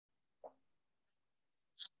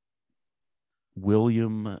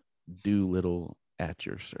William Doolittle at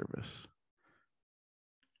your service.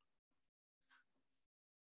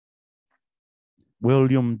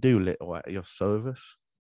 William Doolittle at your service.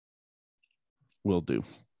 Will do.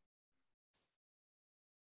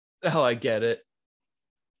 Oh, I get it.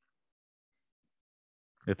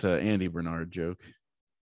 It's a Andy Bernard joke.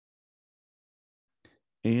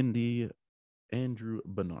 Andrew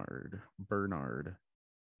Bernard.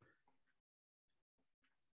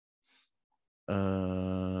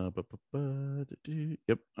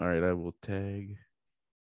 Yep. All right, I will tag.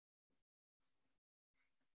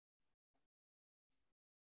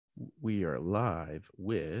 We are live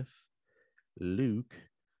with Luke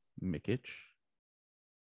Mikic,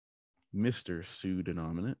 Mr.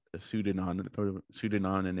 Pseudonymity.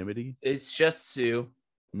 It's just Sue.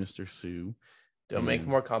 Mr. Sue. Don't make it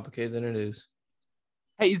more complicated than it is.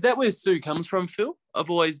 Hey, is that where Sue comes from, Phil?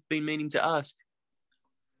 I've always been meaning to ask.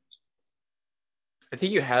 I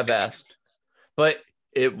think you have asked, but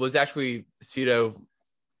it was actually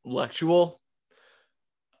pseudo-lectual.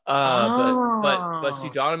 But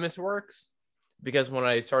pseudonymous works because when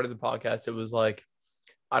I started the podcast, it was like,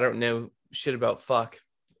 I don't know shit about fuck.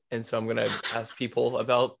 And so I'm going to ask people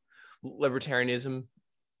about libertarianism.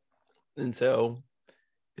 And so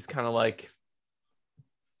it's kind of like,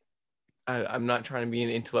 I'm not trying to be an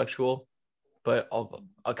intellectual, but I'll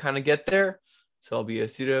kind of get there. So I'll be a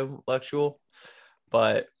pseudo-lectual,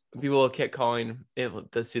 but people kept calling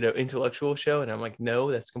it the pseudo-intellectual show. And I'm like,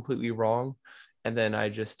 no, that's completely wrong. And then I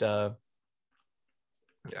just, I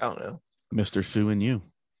don't know. Mr. Sue and you.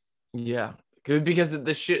 Yeah. Good, because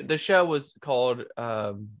the show was called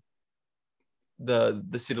the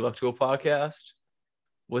Pseudo-Lectual Podcast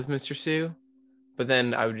with Mr. Sue. But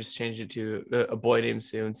then I would just change it to a boy named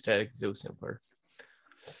Sue instead because it was simpler.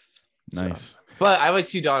 Nice. So, but I like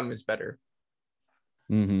pseudonymous better.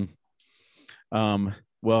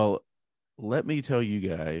 Well, let me tell you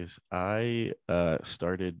guys, I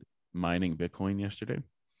started mining Bitcoin yesterday.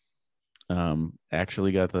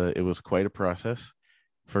 Actually it was quite a process.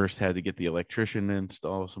 First had to get the electrician to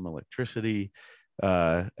install some electricity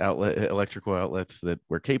electrical outlets that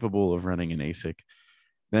were capable of running an ASIC.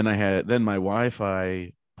 Then my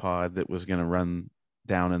Wi-Fi pod that was going to run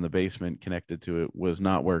down in the basement connected to it was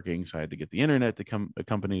not working, so I had to get the internet a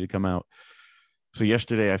company to come out. So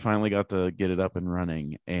yesterday I finally got to get it up and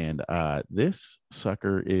running, and this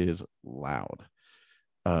sucker is loud.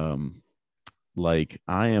 Like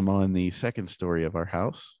I am on the second story of our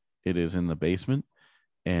house. It is in the basement,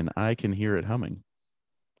 and I can hear it humming.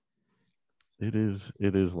 It is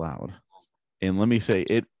loud. And let me say,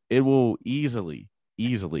 it will easily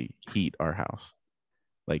heat our house.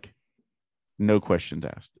 Like, no questions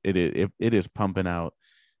asked. It is pumping out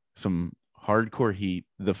some hardcore heat.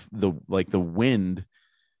 The wind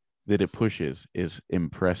that it pushes is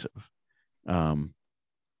impressive.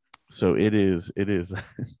 So it is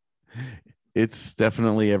it's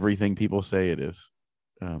definitely everything people say it is.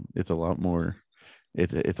 It's a lot more.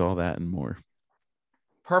 It's all that and more.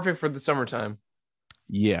 Perfect for the summertime.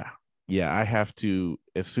 Yeah. I have to,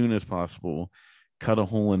 as soon as possible, cut a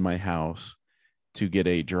hole in my house to get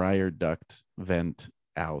a dryer duct vent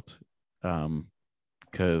out.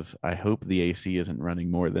 Because I hope the AC isn't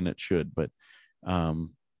running more than it should. But, I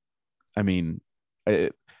mean,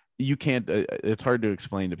 you can't. It's hard to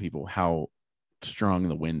explain to people how strong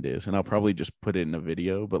the wind is, and I'll probably just put it in a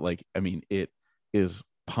video. But it is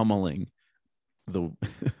pummeling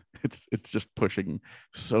it's just pushing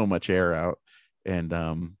so much air out, and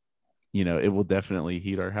it will definitely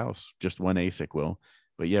heat our house. Just one ASIC will.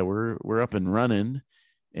 But yeah, we're up and running,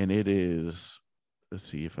 and it is. Let's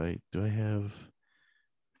see if I have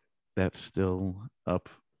that still up.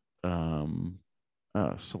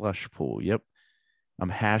 Slush pool. Yep. I'm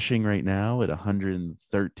hashing right now at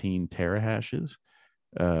 113 terahashes,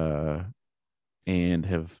 and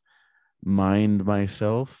have mined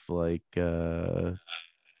myself some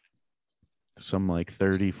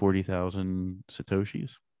 40,000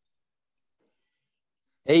 Satoshis.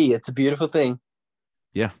 Hey, it's a beautiful thing.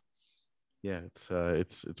 Yeah. It's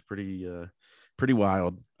pretty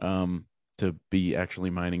wild to be actually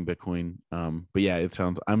mining Bitcoin. But yeah,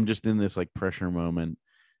 I'm just in this pressure moment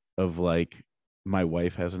of my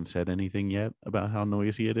wife hasn't said anything yet about how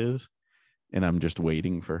noisy it is, and I'm just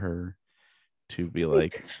waiting for her to be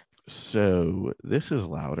like, so this is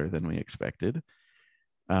louder than we expected.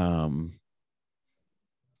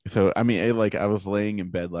 So I mean, I was laying in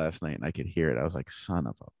bed last night and I could hear it. I was like, son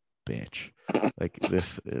of a bitch. It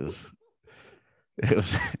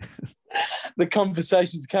was the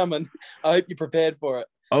conversation's coming. I hope you're prepared for it.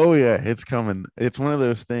 Oh yeah, it's coming. It's one of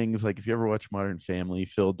those things like if you ever watch Modern Family,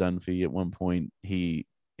 Phil Dunphy at one point he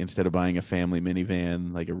instead of buying a family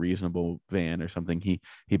minivan, like a reasonable van or something,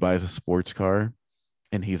 he buys a sports car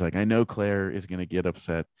and he's like, I know Claire is gonna get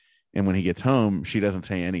upset. And when he gets home, she doesn't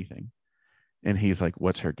say anything. And he's like,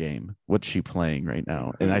 what's her game? What's she playing right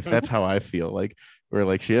now? And that's how I feel like where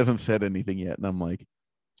like she hasn't said anything yet. And I'm like,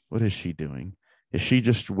 what is she doing? Is she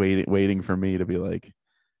just waiting for me to be like,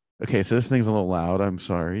 okay, so this thing's a little loud. I'm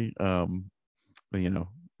sorry. But,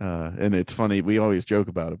 and it's funny. We always joke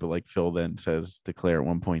about it, but like Phil then says to Claire at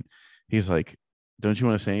one point, he's like, "Don't you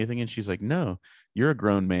want to say anything?" And she's like, "No, you're a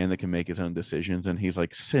grown man that can make his own decisions." And he's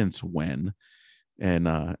like, "Since when?" And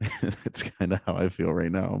it's kind of how I feel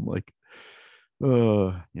right now. I'm like,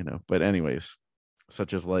 oh, But anyways,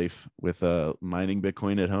 such is life with mining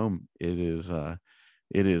Bitcoin at home. It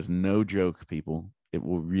is no joke, people. It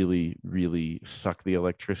will really, really suck the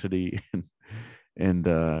electricity and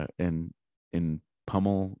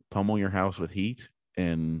pummel your house with heat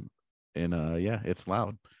and yeah, it's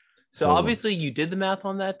loud. So So obviously you did the math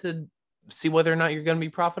on that to see whether or not you're going to be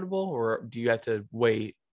profitable, or do you have to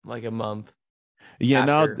wait like a month yeah,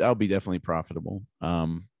 no, after? I'll be definitely profitable.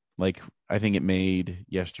 Like I think it made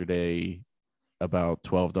yesterday about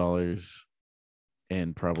 $12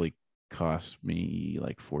 and probably cost me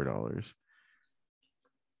like $4.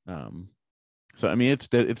 Um, so I mean, it's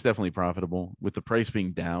definitely profitable. With the price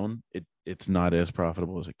being down, it's not as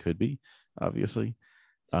profitable as it could be, obviously.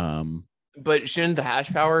 Um, But shouldn't the hash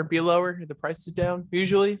power be lower if the price is down?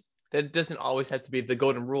 Usually, that doesn't always have to be the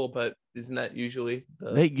golden rule, but isn't that usually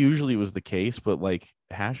the? that usually was the case, but like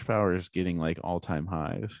hash power is getting like all time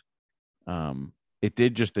highs. It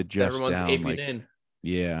did just adjust Everyone's down, aping like in.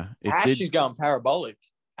 yeah, it Hash did. is going parabolic.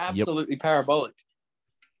 Yep, Absolutely parabolic.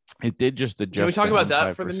 it did just Can we adjust talk about down that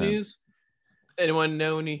five for the percent. news? Anyone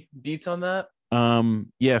know any deets on that?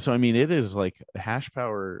 Yeah, so I mean it is like hash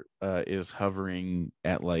power is hovering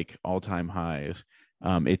at like all-time highs.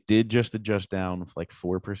 It did just adjust down with like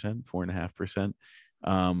 4%, 4.5%.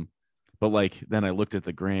 Um, but like then I looked at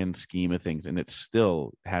the grand scheme of things and it's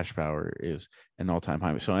still hash power is an all-time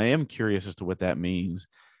high. So I am curious as to what that means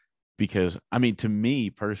because I mean to me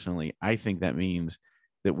personally, I think that means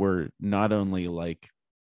that we're not only like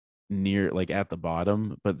near like at the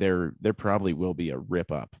bottom, but there probably will be a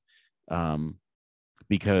rip up. Um,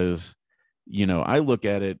 because I look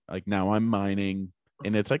at it like now I'm mining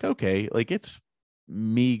and it's like okay, like it's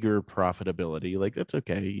meager profitability, like that's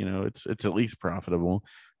okay, it's at least profitable.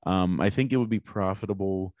 I think it would be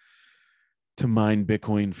profitable to mine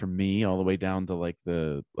Bitcoin for me all the way down to like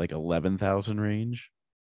the like 11,000 range.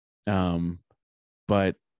 um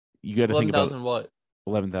but you got to think about 11,000 what?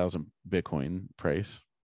 11,000 Bitcoin price.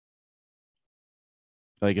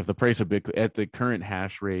 Like if the price of Bitcoin at the current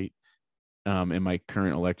hash rate, in my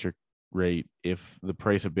current electric rate, if the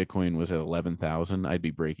price of Bitcoin was at 11,000, I'd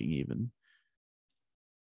be breaking even.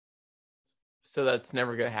 So that's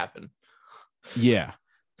never going to happen. Yeah.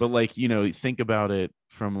 But like, think about it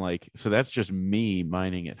from like, so that's just me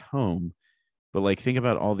mining at home. But like, think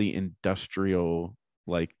about all the industrial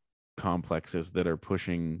like complexes that are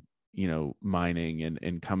pushing, mining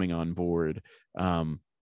and coming on board.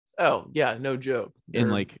 Oh, yeah, no joke. And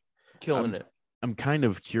They're like, killing I'm, it. I'm kind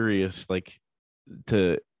of curious, like,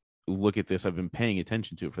 to look at this. I've been paying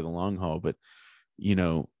attention to it for the long haul, but you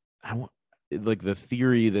know, I want like the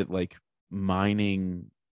theory that like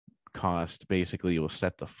mining cost basically will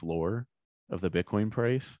set the floor of the Bitcoin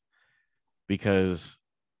price because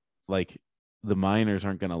like the miners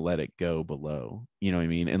aren't going to let it go below, you know what I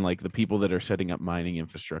mean? And like the people that are setting up mining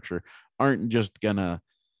infrastructure aren't just going to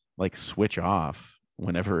like switch off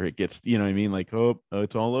whenever it gets, you know what I mean? Like, oh,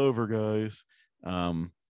 it's all over, guys.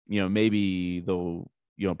 Um, maybe they'll,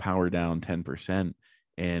 power down 10%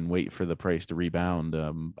 and wait for the price to rebound.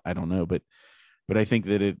 I don't know, but I think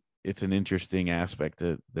that it's an interesting aspect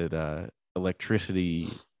that electricity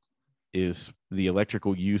is the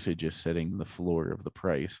electrical usage is setting the floor of the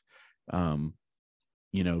price. Um,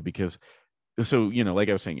 because so like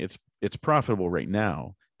I was saying, it's profitable right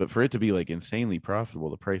now, but for it to be like insanely profitable,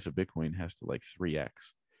 the price of Bitcoin has to like 3x.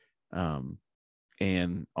 Um,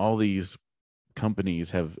 and all these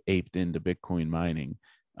companies have aped into Bitcoin mining,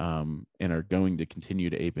 and are going to continue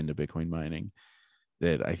to ape into Bitcoin mining.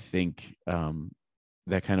 That I think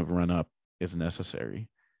that kind of run up is necessary.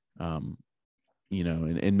 Um,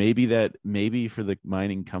 and maybe for the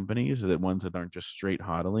mining companies, that ones that aren't just straight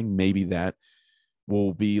hodling, maybe that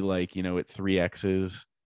will be like, at 3x's,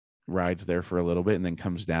 rides there for a little bit and then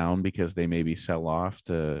comes down because they maybe sell off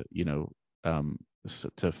to, um,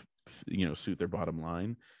 to, suit their bottom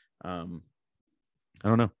line. I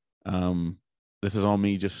don't know. this is all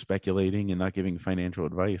me just speculating and not giving financial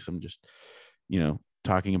advice. I'm just,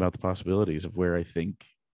 talking about the possibilities of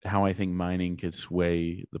how I think mining could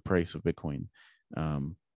sway the price of Bitcoin.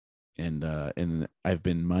 And I've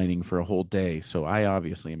been mining for a whole day, so I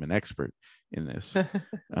obviously am an expert in this.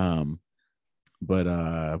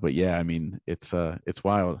 But yeah, I mean, it's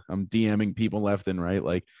wild. I'm DMing people left and right,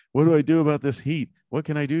 like, what do I do about this heat? What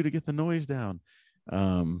can I do to get the noise down?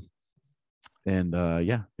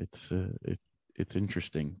 Yeah, it's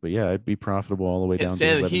interesting, but yeah, it'd be profitable all the way Can't down to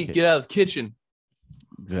stand the 11K. heat. Get out of the kitchen.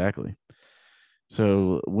 Exactly.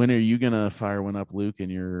 So when are you gonna fire one up, Luke?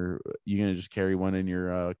 And you gonna just carry one in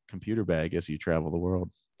your computer bag as you travel the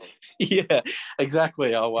world? Yeah,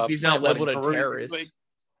 exactly. If he's not labeled a terrorist.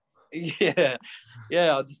 Yeah,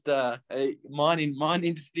 I'll just mining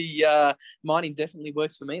definitely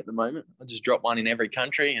works for me at the moment. I just drop mine in every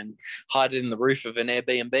country and hide it in the roof of an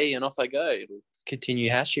Airbnb, and off I go. It'll continue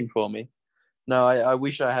hashing for me. No, I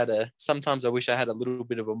wish I had sometimes I wish I had a little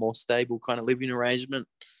bit of a more stable kind of living arrangement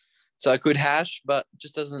so I could hash, but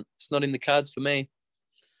it's not in the cards for me.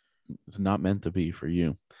 It's not meant to be for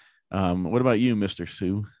you. What about you, Mr.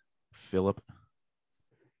 Sue Philip?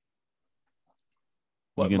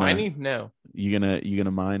 What, mining? No. You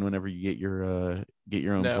gonna mine whenever you get your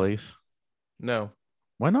own place? No.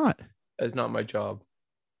 Why not? That's not my job.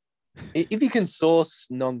 If you can source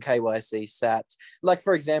non-KYC sats, like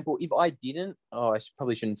for example, if I didn't, I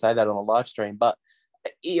probably shouldn't say that on a live stream, but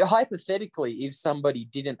hypothetically, if somebody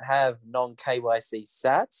didn't have non-KYC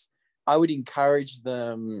sats, I would encourage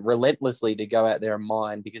them relentlessly to go out there and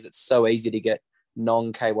mine because it's so easy to get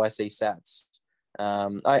non-KYC sats.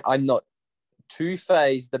 I'm not too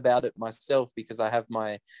phased about it myself because I have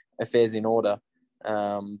my affairs in order.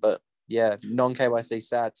 But yeah, non-KYC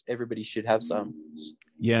sats, everybody should have some.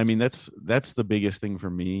 Yeah, I mean, that's the biggest thing for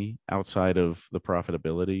me outside of the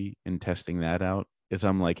profitability and testing that out is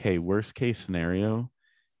I'm like, hey, worst case scenario,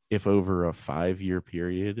 if over a 5-year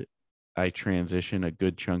period, I transition a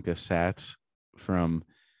good chunk of sats from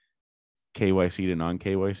KYC to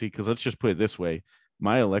non-KYC, because let's just put it this way,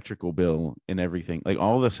 my electrical bill and everything, like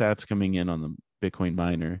all the sats coming in on the Bitcoin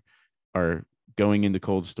miner are going into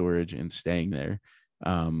cold storage and staying there.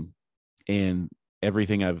 And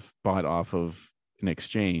everything I've bought off of an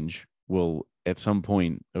exchange will at some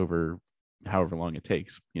point over however long it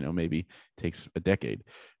takes, maybe takes a decade,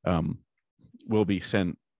 will be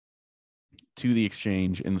sent to the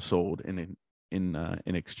exchange and sold in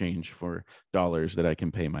exchange for dollars that I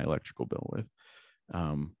can pay my electrical bill with.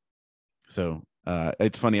 So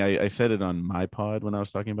it's funny. I said it on my pod when I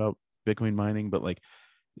was talking about Bitcoin mining, but like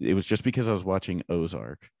it was just because I was watching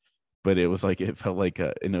Ozark, but it was like it felt like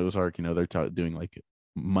in Ozark, they're doing like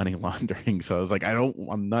money laundering. So I was like,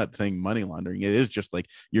 I'm not saying money laundering. It is just like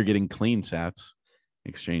you're getting clean sats in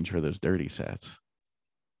exchange for those dirty sats.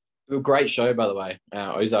 Great show, by the way.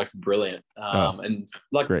 Ozark's brilliant. And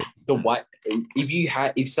like great. The way,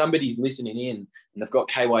 if somebody's listening in and they've got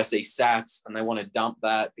KYC sats and they want to dump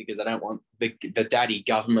that because they don't want the daddy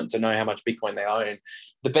government to know how much Bitcoin they own,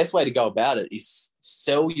 the best way to go about it is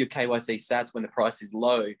sell your KYC sats when the price is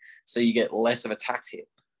low, so you get less of a tax hit.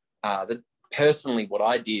 That personally what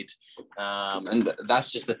I did, and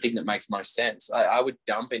that's just the thing that makes most sense. I would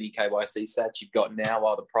dump any KYC sats you've got now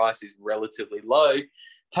while the price is relatively low.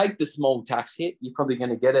 Take the small tax hit. You're probably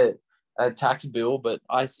going to get a tax bill, but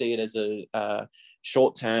I see it as a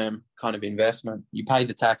short-term kind of investment. You pay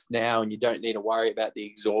the tax now and you don't need to worry about the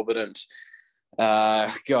exorbitant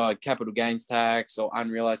capital gains tax or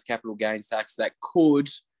unrealized capital gains tax that could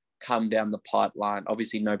come down the pipeline.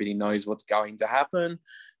 Obviously, nobody knows what's going to happen,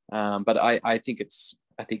 but I think it's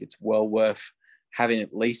well worth having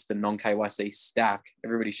at least the non-KYC stack.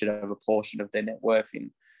 Everybody should have a portion of their net worth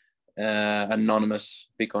in anonymous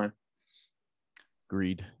Bitcoin.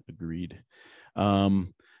 Agreed. All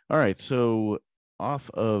right, so off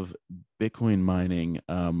of Bitcoin mining,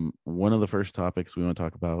 one of the first topics we want to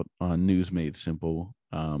talk about on News Made Simple,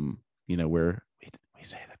 where we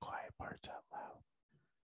say the quiet parts out loud.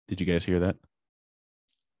 Did you guys hear that?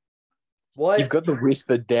 What? You've got the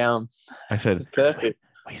whisper down. I said perfect.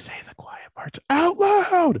 We say the quiet parts out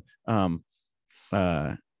loud.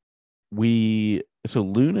 So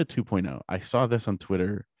Luna 2.0, I saw this on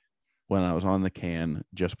Twitter when I was on the can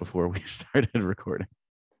just before we started recording.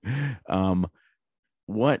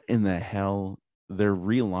 What in the hell? They're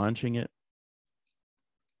relaunching it.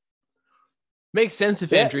 Makes sense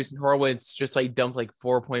if Andreessen Horowitz just like dumped like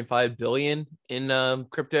 4.5 billion in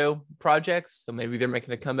crypto projects. So maybe they're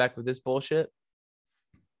making a comeback with this bullshit.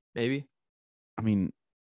 Maybe. I mean,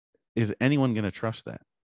 is anyone going to trust that?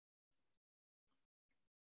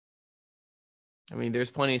 I mean,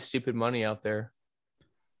 there's plenty of stupid money out there.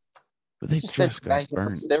 But they just got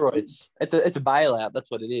burned. Steroids. It's a bailout.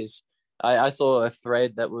 That's what it is. I saw a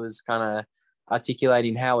thread that was kind of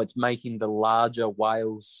articulating how it's making the larger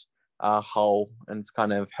whales whole, and it's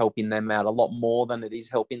kind of helping them out a lot more than it is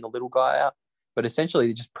helping the little guy out. But essentially,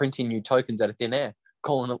 they're just printing new tokens out of thin air,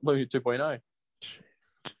 calling it Luna 2.0.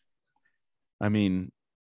 I mean,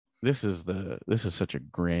 this is such a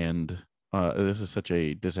grand. This is such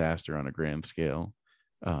a disaster on a grand scale.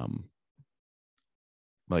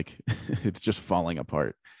 Like it's just falling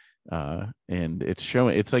apart. And it's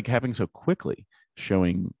like happening so quickly,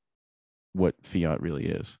 showing what fiat really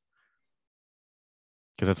is.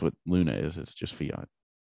 Because that's what Luna is. It's just fiat.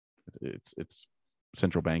 It's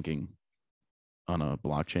central banking on a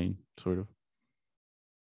blockchain, sort of.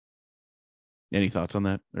 Any thoughts on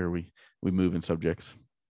that? Or we move in subjects?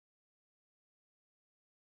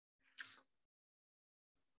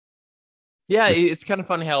 Yeah, it's kind of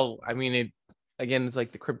funny how, I mean, it's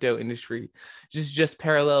like the crypto industry just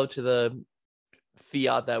parallel to the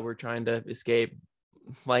fiat that we're trying to escape.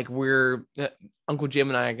 Like Uncle Jim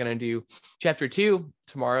and I are going to do chapter 2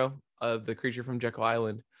 tomorrow of The Creature from Jekyll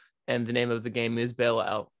Island, and the name of the game is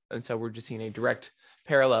Bailout. And so we're just seeing a direct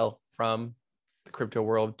parallel from the crypto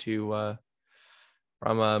world to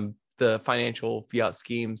from the financial fiat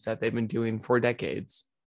schemes that they've been doing for decades.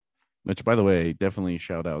 Which, by the way, definitely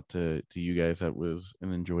shout out to you guys. That was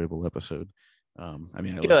an enjoyable episode. I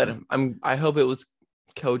mean, good. I hope it was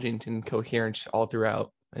cogent and coherent all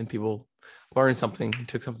throughout, and people learned something,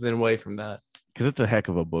 took something away from that. Because it's a heck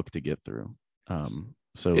of a book to get through.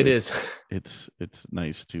 So it is. It's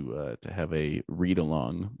nice to have a read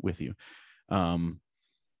along with you.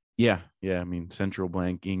 Yeah. I mean, central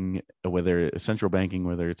banking, whether it's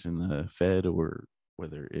in the Fed or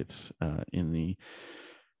whether it's in the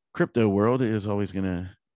crypto world, is always going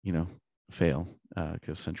to, fail,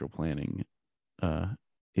 because central planning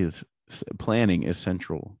is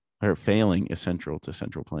central, or failing is central to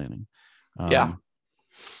central planning. Yeah.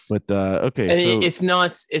 But okay, and so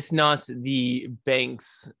it's not the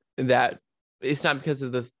banks that, it's not because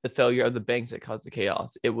of the failure of the banks that caused the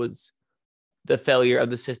chaos. It was the failure of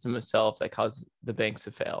the system itself that caused the banks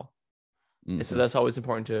to fail. Mm-hmm. So that's always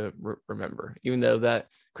important to remember, even though that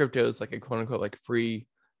crypto is like a quote unquote like free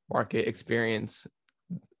market experience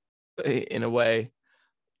in a way,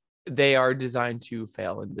 they are designed to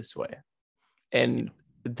fail in this way. And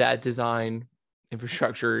that design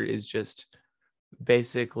infrastructure is just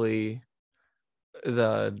basically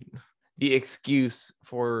the excuse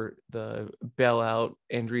for the bailout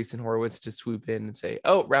Andreessen Horowitz to swoop in and say,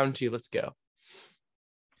 oh, round 2, let's go.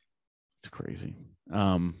 It's crazy.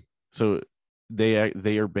 So they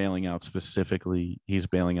are bailing out specifically. He's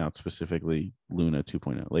bailing out specifically Luna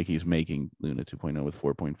 2.0. Like he's making Luna 2.0 with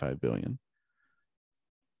 4.5 billion.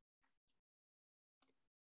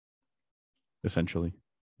 Essentially,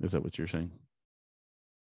 is that what you're saying?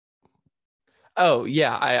 Oh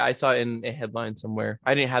yeah, I saw it in a headline somewhere.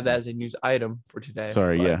 I didn't have that as a news item for today.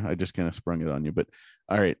 Sorry, but... yeah, I just kind of sprung it on you. But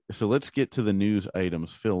all right, so let's get to the news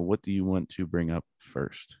items. Phil, what do you want to bring up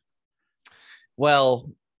first?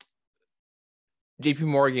 Well, JP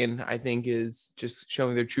Morgan, I think, is just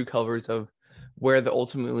showing their true colors of where they're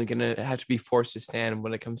ultimately going to have to be forced to stand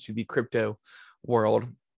when it comes to the crypto world.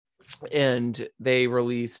 And they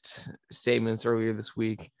released statements earlier this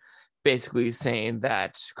week basically saying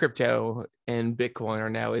that crypto and Bitcoin are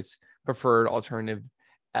now its preferred alternative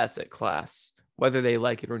asset class, whether they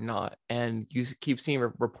like it or not. And you keep seeing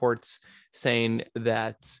reports saying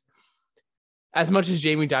that as much as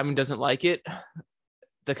Jamie Dimon doesn't like it,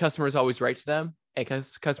 the customers always write to them, and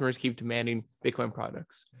customers keep demanding Bitcoin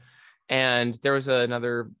products. And there was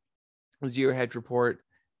another Zero Hedge report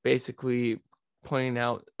basically pointing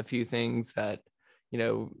out a few things that,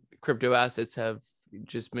 crypto assets have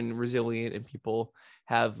just been resilient, and people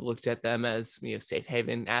have looked at them as safe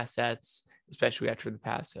haven assets, especially after the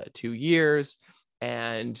past 2 years.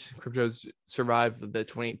 And crypto's survived the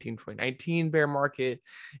 2018-2019 bear market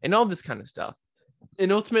and all this kind of stuff.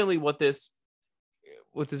 And ultimately what this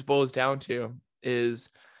boils down to is,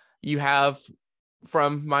 you have,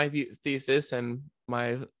 from my thesis and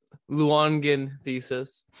my Luongan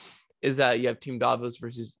thesis, is that you have Team Davos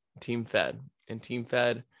versus Team Fed. And Team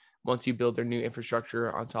Fed wants you build their new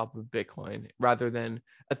infrastructure on top of Bitcoin rather than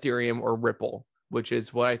Ethereum or Ripple, which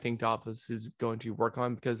is what I think Davos is going to work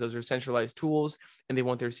on, because those are centralized tools, and they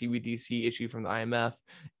want their CBDC issued from the IMF,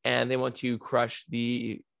 and they want to crush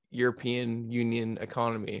the European Union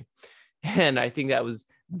economy. And I think that was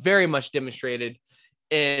very much demonstrated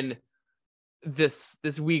in this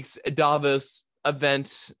week's Davos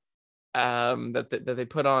event that they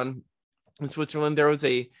put on. in Switzerland, there was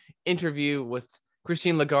a interview with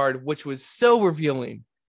Christine Lagarde, which was so revealing.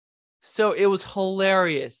 So it was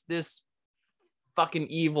hilarious. This fucking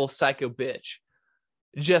evil psycho bitch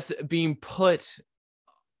just being put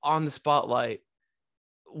on the spotlight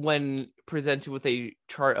when presented with a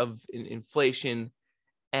chart of inflation,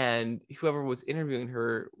 and whoever was interviewing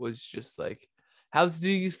her was just like, how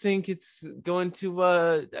do you think it's going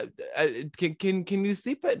to can you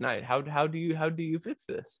sleep at night? How do you fix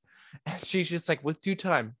this? And she's just like, with due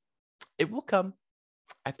time it will come.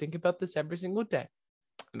 I think about this every single day,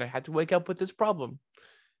 and I had to wake up with this problem,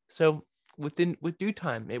 so with due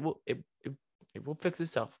time it will fix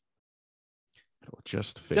itself. It will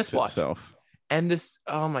just fix itself. And this,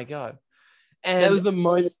 oh my god, and that was the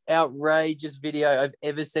most outrageous video I've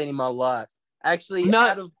ever seen in my life. Actually,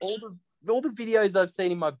 out of all the videos I've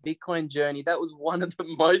seen in my Bitcoin journey, that was one of the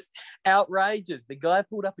most outrageous. The guy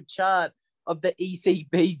pulled up a chart of the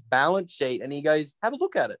ECB's balance sheet, and he goes, have a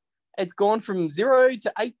look at it. It's gone from 0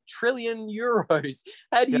 to 8 trillion euros.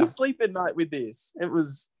 How do you sleep at night with this? It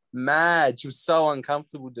was mad. She was so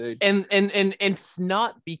uncomfortable, dude. And it's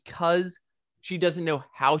not because she doesn't know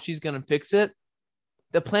how she's going to fix it.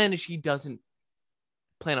 The plan is she doesn't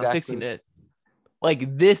plan on fixing it.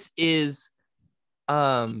 Like, this is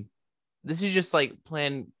just like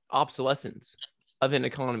planned obsolescence of an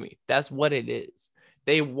economy. That's what it is.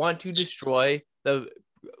 They want to destroy the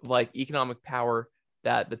like economic power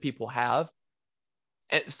that the people have.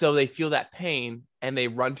 And so they feel that pain and they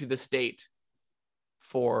run to the state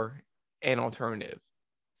for an alternative.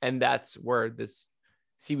 And that's where this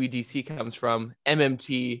CBDC comes from,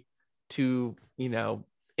 MMT to,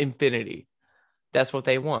 infinity. That's what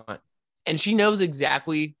they want. And she knows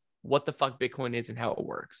exactly what the fuck Bitcoin is and how it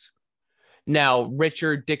works. Now,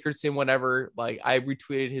 Richard Dickerson, whatever, like, I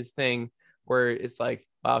retweeted his thing where it's like,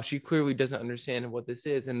 wow, she clearly doesn't understand what this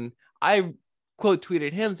is. And I quote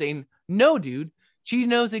tweeted him saying, no, dude, she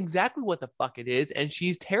knows exactly what the fuck it is. And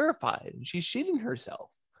she's terrified and she's shitting herself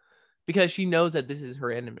because she knows that this is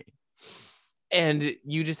her enemy. And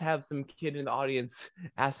you just have some kid in the audience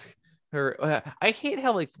ask her, I hate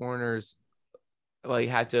how like foreigners like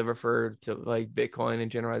had to refer to like Bitcoin in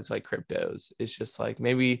general as like cryptos. It's just like,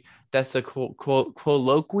 maybe that's a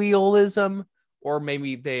colloquialism, or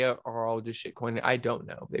maybe they are all just shitcoin. I don't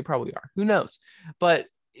know. They probably are. Who knows? But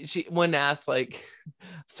when asked, like,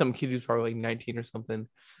 some kid who's probably like 19 or something,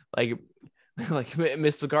 like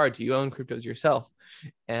Miss Lagarde, do you own cryptos yourself?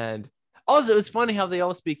 And also, it's funny how they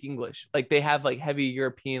all speak English. Like, they have like heavy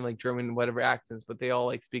European, like German, whatever accents, but they all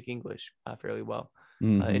like speak English fairly well.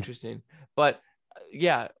 Interesting. But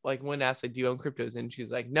yeah, like when asked, like, do you own cryptos? And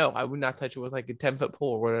she's like, no, I would not touch it with like a 10-foot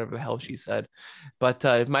pole or whatever the hell she said.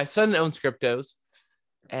 But my son owns cryptos.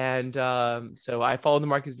 And so I follow the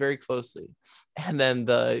markets very closely. And then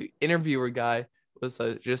the interviewer guy was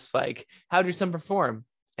just like, how did your son perform?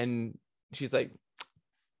 And she's like,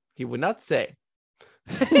 he would not say.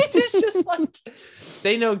 It's just like,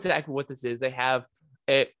 they know exactly what this is. They have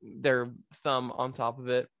their thumb on top of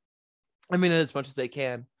it. I mean, as much as they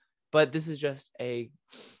can. But this is just it's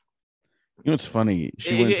funny.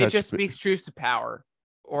 It just speaks truth to power,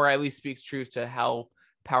 or at least speaks truth to how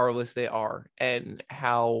powerless they are and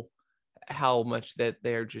how much that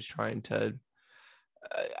they're just trying to.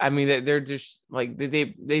 I mean, they're just like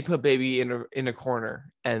they put baby in a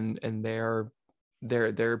corner and they're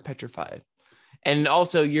petrified. And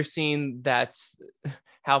also, you're seeing that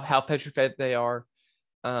how petrified they are.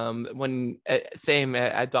 When same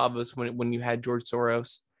at Davos when you had George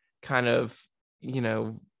Soros kind of,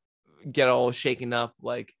 get all shaken up,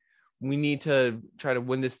 like, we need to try to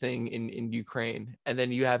win this thing in Ukraine. And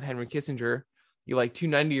then you have Henry Kissinger, you like 2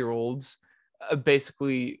 90-year-olds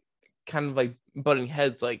basically kind of like butting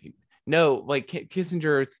heads, like, no, like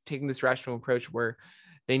Kissinger is taking this rational approach where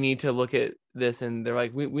they need to look at this and they're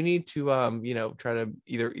like, we need to try to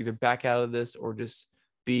either back out of this or just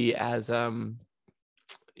be as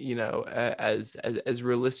as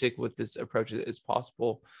realistic with this approach as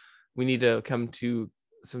possible. We need to come to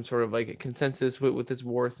some sort of like a consensus with this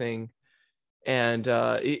war thing. And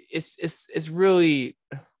it's really,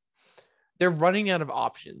 they're running out of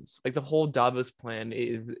options. Like, the whole Davos plan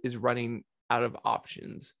is running out of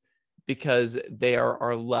options because they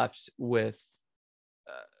are left with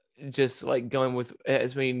just like going with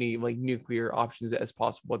as many like nuclear options as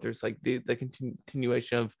possible. There's like the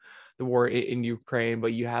continuation of the war in Ukraine,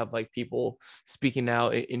 but you have like people speaking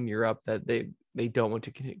out in Europe that they don't want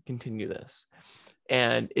to continue this.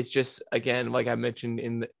 And it's just, again, like I mentioned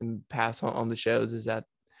in past on the shows, is that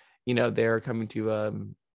they're coming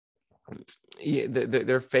to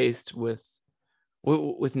they're faced with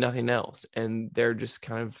nothing else, and they're just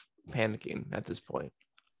kind of panicking at this point.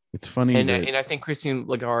 It's funny, and I think Christine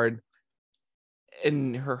Lagarde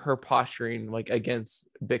and her posturing like against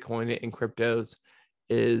Bitcoin and cryptos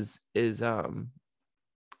is a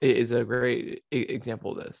great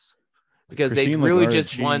example of this, because they really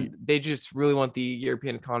just really want the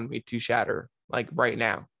European economy to shatter like right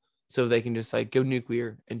now, so they can just like go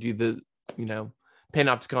nuclear and do the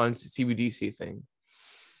panopticon CBDC thing.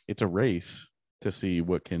 It's a race to see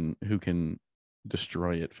who can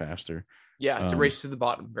destroy it faster. Yeah, it's a race to the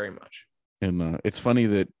bottom, very much. And it's funny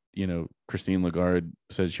that Christine Lagarde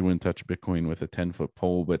said she wouldn't touch Bitcoin with a 10-foot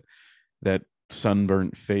pole, but that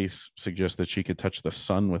sunburnt face suggests that she could touch the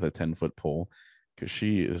sun with a 10-foot pole, because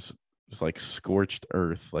she is like scorched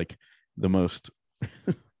earth, like the most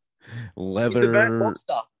leather. She's the burnt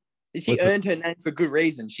lobster. She earned her name for good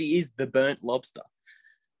reason. She is the burnt lobster.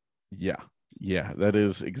 Yeah, that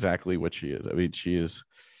is exactly what she is. I mean, she is.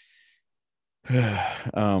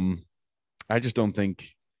 I just don't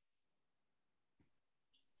think.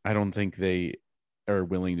 I don't think they are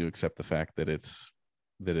willing to accept the fact that it's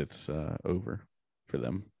over for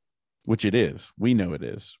them, which it is. We know it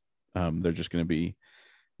is. They're just going to be,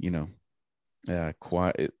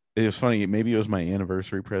 quiet. It was funny. Maybe it was my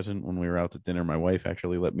anniversary present when we were out to dinner. My wife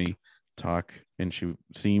actually let me talk, and she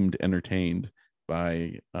seemed entertained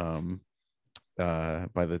by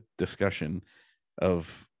the discussion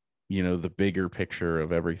of the bigger picture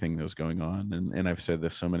of everything that was going on. And I've said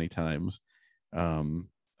this so many times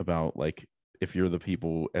about, like, if you're the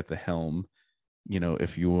people at the helm,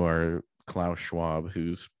 if you are Klaus Schwab,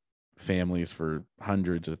 whose families for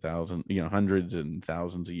hundreds and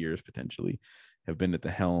thousands of years potentially have been at the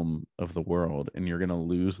helm of the world, and you're going to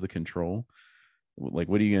lose the control, like,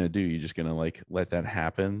 what are you going to do? You're just going to like let that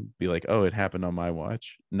happen, be like, oh, it happened on my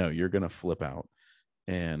watch? No, you're going to flip out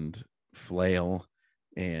and flail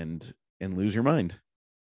and lose your mind.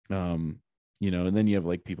 And then you have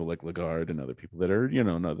like people like Lagarde and other people that are,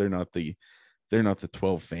 no, they're not the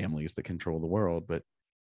 12 families that control the world, but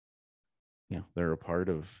they're a part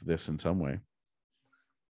of this in some way.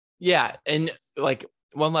 Yeah. And like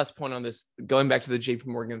one last point on this, going back to the JP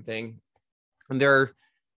Morgan thing, and they're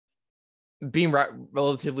being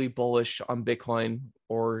relatively bullish on Bitcoin,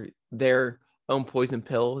 or their own poison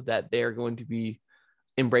pill that they're going to be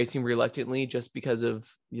embracing reluctantly just because of,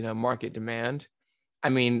 market demand. I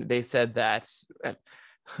mean, they said that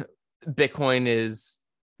Bitcoin is,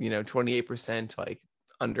 28% like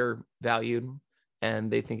undervalued,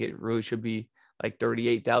 and they think it really should be like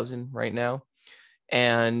 38,000 right now.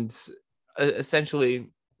 And essentially,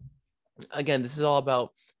 again, this is all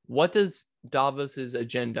about, what does Davos's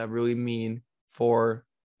agenda really mean for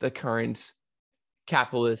the current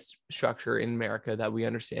capitalist structure in America that we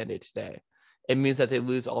understand it today? It means that they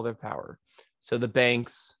lose all their power. So the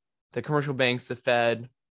banks, the commercial banks, the Fed,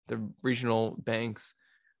 the regional banks,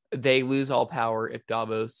 they lose all power if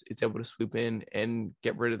Davos is able to swoop in and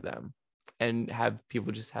get rid of them and have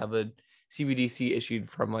people just have a CBDC issued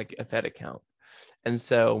from like a Fed account. And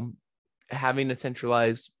so having a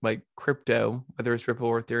centralized like crypto, whether it's Ripple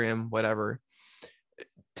or Ethereum, whatever,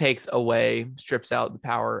 strips out the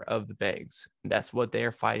power of the banks. That's what they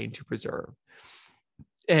are fighting to preserve.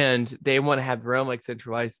 And they want to have their own like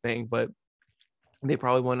centralized thing, but they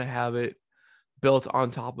probably want to have it built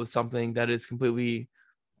on top of something that is completely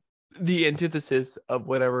the antithesis of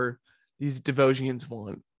whatever these Devosians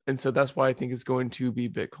want. And so that's why I think it's going to be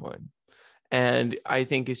Bitcoin. And I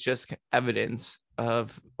think it's just evidence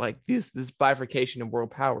of like this bifurcation of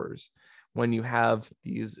world powers when you have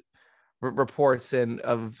these reports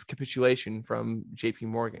of capitulation from JP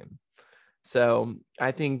Morgan. So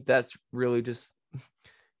I think that's really just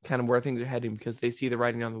kind of where things are heading, because they see the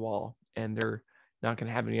writing on the wall and they're not going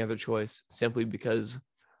to have any other choice, simply because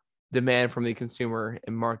demand from the consumer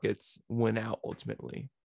and markets win out ultimately.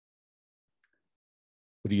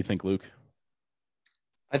 What do you think, Luke?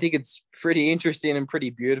 I think it's pretty interesting and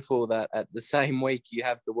pretty beautiful that at the same week you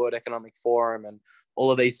have the World Economic Forum and all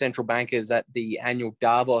of these central bankers at the annual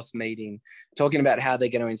Davos meeting talking about how they're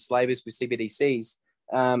going to enslave us with CBDCs.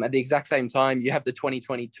 At the exact same time, you have the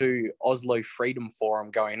 2022 Oslo Freedom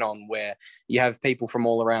Forum going on, where you have people from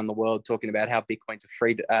all around the world talking about how Bitcoin's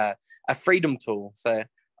a freedom tool. So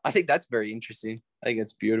I think that's very interesting. I think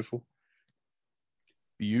it's beautiful.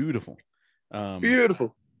 Beautiful.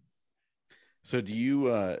 Beautiful. So do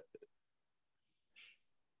you,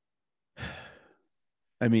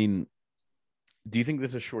 I mean, do you think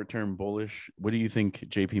this is short-term bullish? What do you think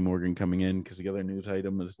JP Morgan coming in? Because the other news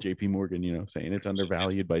item is JP Morgan, saying it's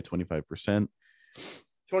undervalued by 25%.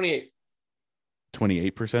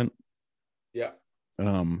 28%? Yeah.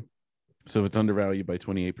 So it's undervalued by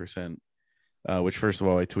 28%. which first of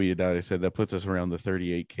all, I tweeted out, I said that puts us around the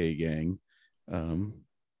 38K gang.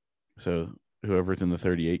 So whoever's in the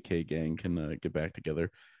 38K gang can get back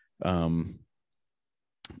together. Bitcoin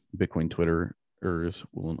Twitterers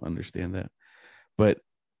will understand that. But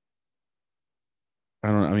I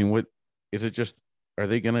don't know. I mean, what is it just, are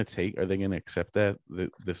they going to accept that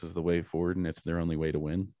this is the way forward and it's their only way to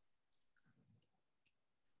win?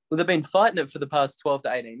 Well, they've been fighting it for the past 12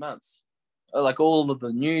 to 18 months. Like all of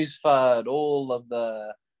the news FUD, all of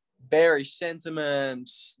the bearish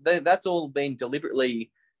sentiments, that's all been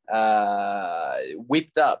deliberately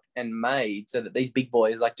whipped up and made so that these big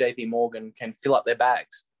boys like JP Morgan can fill up their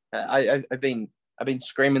bags. I've been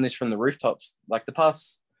screaming this from the rooftops. Like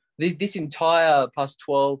this entire past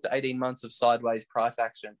 12 to 18 months of sideways price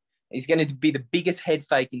action is going to be the biggest head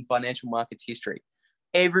fake in financial markets history.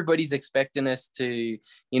 Everybody's expecting us to,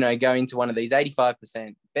 go into one of these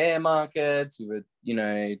 85% bear markets with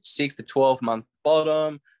a, 6 to 12 month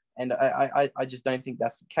bottom. And I just don't think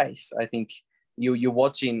that's the case. I think you're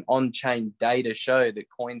watching on-chain data show that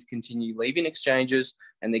coins continue leaving exchanges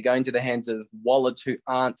and they're going to the hands of wallets who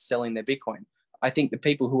aren't selling their Bitcoin. I think the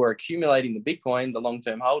people who are accumulating the Bitcoin, the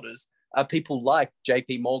long-term holders, are people like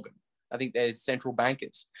JP Morgan. I think they're central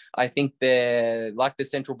bankers. I think they're like the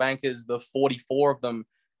central bankers, the 44 of them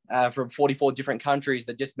from 44 different countries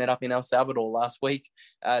that just met up in El Salvador last week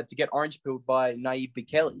to get orange pilled by Nayib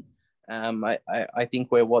Bukele. I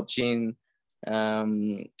think we're watching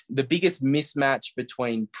the biggest mismatch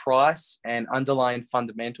between price and underlying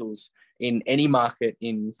fundamentals in any market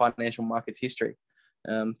in financial markets history.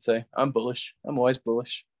 So I'm bullish. I'm always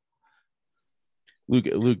bullish.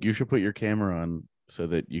 Luke, you should put your camera on so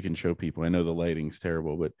that you can show people. I know the lighting's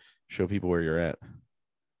terrible, but show people where you're at.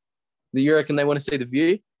 You reckon they want to see the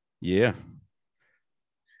view? Yeah.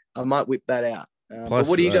 I might whip that out. Plus, but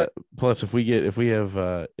what do you got? Plus,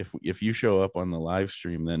 if you show up on the live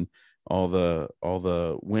stream, then all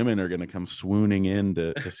the women are going to come swooning in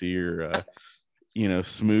to see your,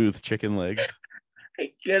 smooth chicken legs.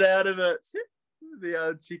 Get out of it. The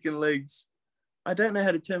old chicken legs. I don't know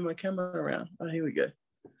how to turn my camera around. Oh, here we go.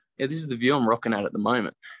 Yeah, this is the view I'm rocking at the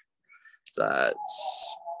moment. It's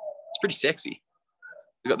pretty sexy.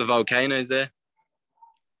 We've got the volcanoes there.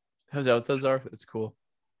 How's that what those are? That's cool.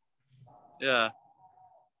 Yeah.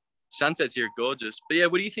 Sunsets here are gorgeous. But yeah,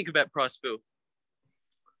 what do you think about price, Phil?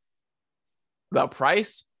 About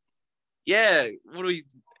price? Yeah. What do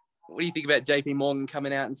you think about JP Morgan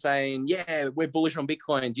coming out and saying, yeah, we're bullish on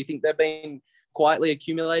Bitcoin? Do you think they've been quietly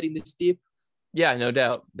accumulating this dip? Yeah, no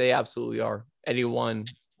doubt. They absolutely are. Anyone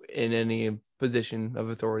in any position of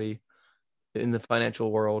authority in the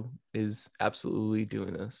financial world is absolutely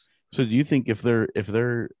doing this. So do you think if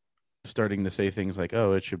they're starting to say things like,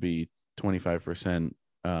 oh, it should be 25%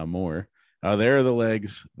 more. Oh, there are the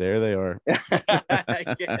legs. There they are.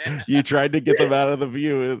 You tried to get them out of the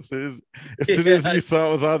view as soon as you saw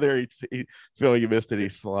it was on there. Phil, you missed it. He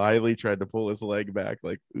slyly tried to pull his leg back,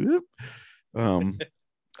 like, whoop. I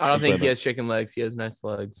don't think he has chicken legs. He has nice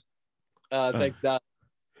legs. Thanks, Dad.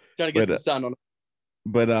 Trying to get some sun on it.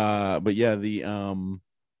 But yeah,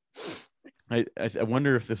 I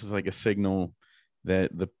wonder if this is like a signal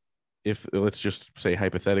that if let's just say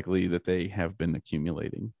hypothetically that they have been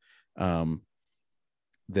accumulating,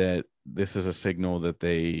 that this is a signal that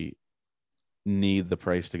they need the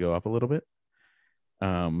price to go up a little bit. They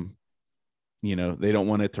don't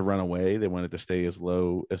want it to run away. They want it to stay as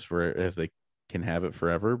low as they can have it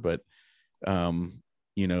forever. But,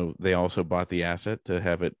 they also bought the asset to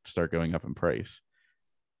have it start going up in price.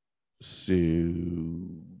 So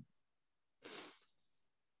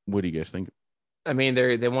what do you guys think? I mean,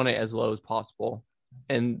 they want it as low as possible,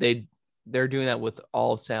 and they're doing that with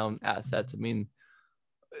all sound assets. I mean,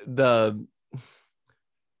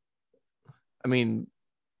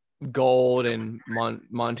 gold and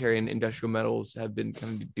monetary and industrial metals have been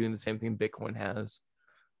kind of doing the same thing Bitcoin has,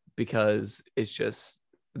 because it's just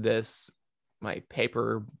this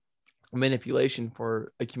paper manipulation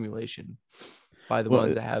for accumulation by the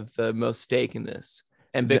ones that have the most stake in this.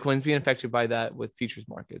 And Bitcoin's being affected by that with futures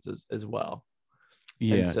markets as well.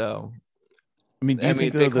 Yeah. And so,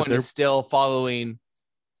 Bitcoin is still following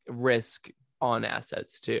risk on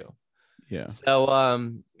assets too. Yeah.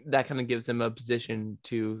 So that kind of gives them a position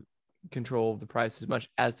to control the price as much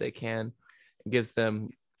as they can. It gives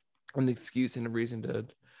them an excuse and a reason to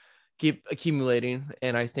keep accumulating.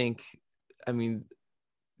 And I think,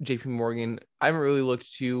 JP Morgan, I haven't really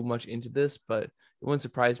looked too much into this, but it wouldn't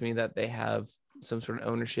surprise me that they have some sort of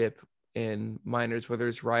ownership in miners, whether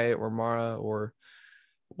it's Riot or Mara or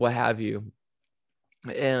what have you.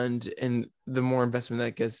 And the more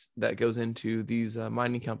investment that goes into these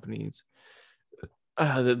mining companies,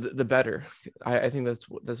 The better. I think that's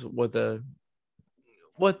what the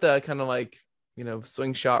kind of like,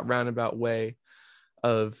 swing shot roundabout way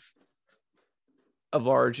of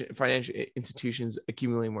large financial institutions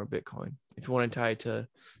accumulating more Bitcoin. If you want to tie it to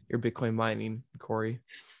your Bitcoin mining, Corey.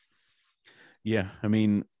 Yeah, I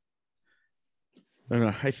mean, I don't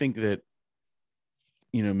know. I think that,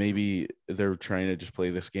 maybe they're trying to just play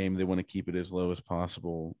this game. They want to keep it as low as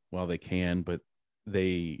possible while they can, but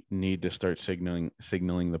they need to start signaling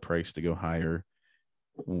the price to go higher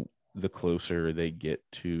the closer they get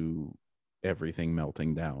to everything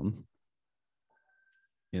melting down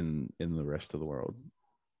in the rest of the world,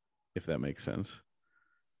 if that makes sense.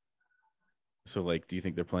 So, like, do you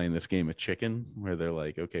think they're playing this game of chicken where they're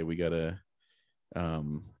like, okay, we gotta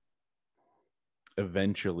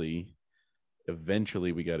eventually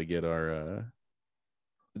we got to get our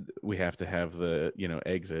we have to have the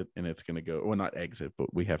exit, and it's going to go, well, not exit,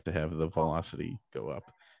 but we have to have the velocity go up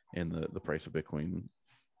and the price of Bitcoin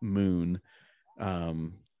moon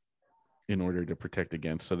in order to protect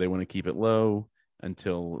against. So they want to keep it low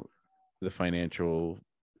until the financial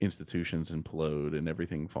institutions implode and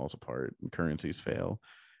everything falls apart and currencies fail,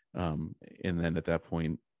 and then at that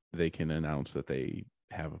point they can announce that they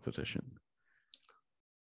have a position.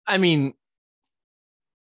 I mean,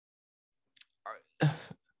 it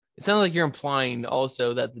sounds like you're implying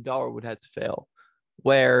also that the dollar would have to fail,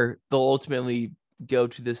 where they'll ultimately go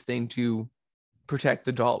to this thing to protect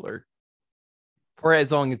the dollar for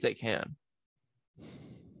as long as they can.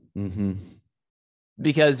 Mm-hmm.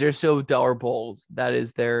 Because they're so dollar bulls. That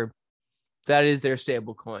is their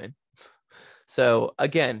stable coin. So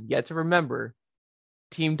again, you have to remember,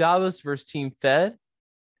 Team Davos versus Team Fed.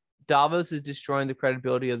 Davos is destroying the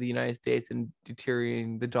credibility of the United States and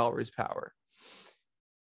deteriorating the dollar's power.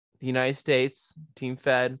 The United States, Team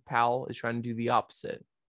Fed, Powell, is trying to do the opposite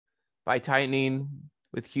by tightening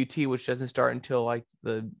with QT, which doesn't start until like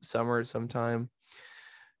the summer sometime,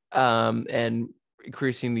 and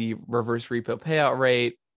increasing the reverse repo payout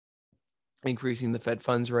rate, increasing the Fed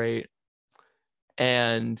funds rate.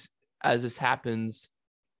 And as this happens,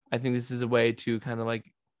 I think this is a way to kind of like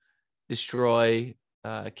destroy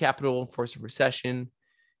capital, force a recession,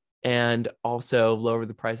 and also lower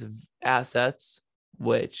the price of assets,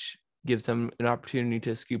 which gives them an opportunity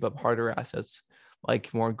to scoop up harder assets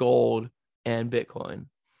like more gold and Bitcoin.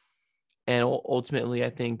 And ultimately, I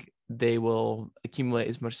think they will accumulate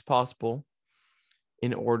as much as possible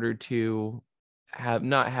in order to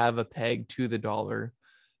not have a peg to the dollar,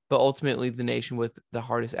 but ultimately the nation with the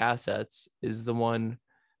hardest assets is the one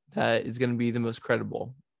that is going to be the most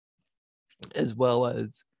credible, as well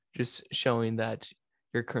as just showing that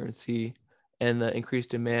your currency and the increased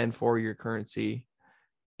demand for your currency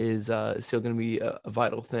is still going to be a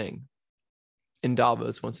vital thing. And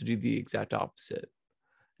Davos wants to do the exact opposite.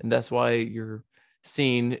 And that's why you're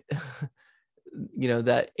seeing,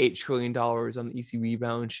 that $8 trillion on the ECB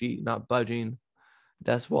balance sheet not budging.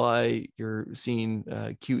 That's why you're seeing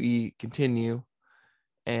QE continue.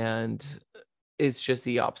 And it's just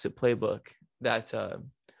the opposite playbook that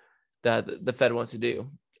the Fed wants to do.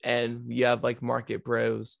 And you have like market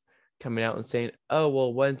bros coming out and saying, oh,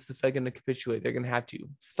 well, when's the Fed going to capitulate? They're going to have to.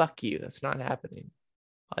 Fuck you. That's not happening.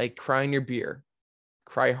 Like, cry in your beer.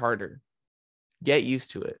 Cry harder. Get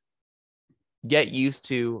used to it. Get used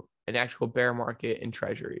to an actual bear market in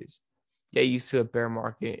treasuries. Get used to a bear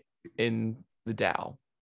market in the Dow.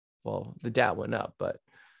 Well, the Dow went up, but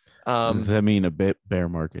does that mean a bit bear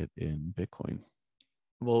market in Bitcoin?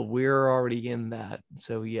 Well, we're already in that,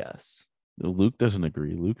 so yes. Luke doesn't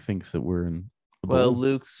agree. Luke thinks that we're in. Well,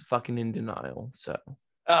 Luke's fucking in denial. So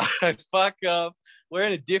fuck up. We're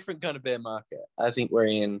in a different kind of bear market. I think we're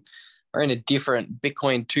in a different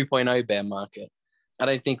Bitcoin 2.0 bear market. I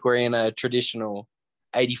don't think we're in a traditional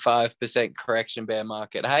 85% correction bear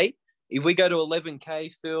market. Hey, if we go to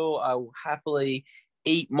 11K, Phil, I will happily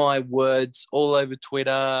eat my words all over Twitter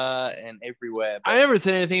and everywhere. I never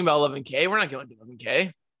said anything about 11K. We're not going to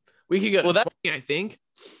 11K. We could go to 20, I think.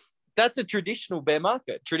 That's a traditional bear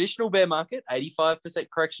market. Traditional bear market, 85%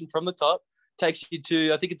 correction from the top, takes you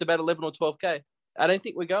to, I think it's about 11 or 12K. I don't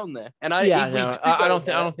think we're going there. And I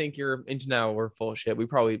don't think you're into now. We're full of shit. We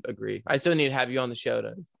probably agree. I still need to have you on the show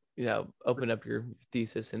to, open up your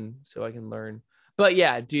thesis and so I can learn. But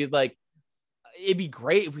yeah, dude, like, it'd be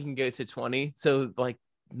great if we can get to 20. So like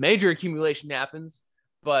major accumulation happens.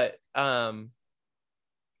 But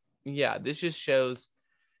yeah, this just shows.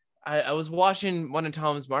 I was watching one of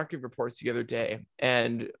Tom's market reports the other day,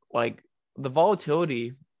 and like the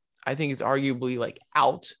volatility, I think, is arguably like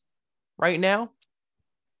out right now.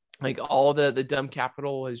 Like all the dumb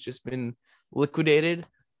capital has just been liquidated,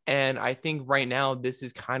 And I think right now this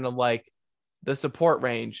is kind of like the support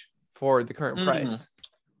range for the current price.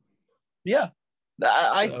 Yeah,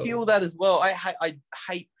 I feel that as well. I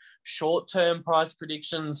hate short-term price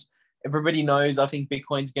predictions. Everybody knows I think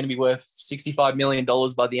Bitcoin's going to be worth $65 million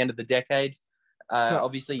by the end of the decade.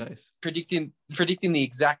 Obviously, nice. predicting the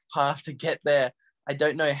exact path to get there, I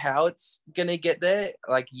don't know how it's going to get there,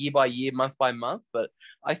 like year by year, month by month. But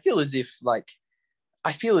I feel as if that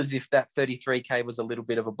 33K was a little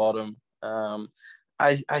bit of a bottom.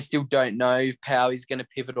 I still don't know if Pow is going to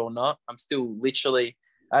pivot or not. I'm still literally,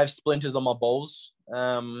 I have splinters on my balls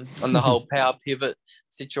on the whole Pow pivot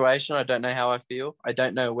situation. I don't know how I feel. I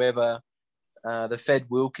don't know whether the Fed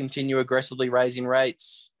will continue aggressively raising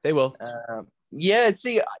rates. They will. Yeah,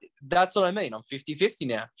 see, that's what I mean. I'm 50-50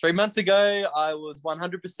 now. 3 months ago, I was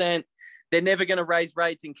 100%. They're never going to raise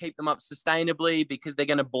rates and keep them up sustainably because they're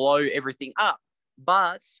going to blow everything up.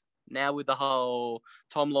 But now with the whole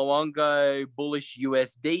Tom Luongo bullish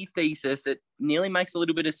USD thesis, it nearly makes a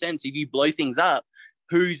little bit of sense. If you blow things up,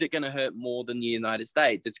 who's it going to hurt more than the United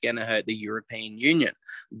States? It's going to hurt the European Union.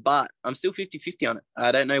 But I'm still 50-50 on it.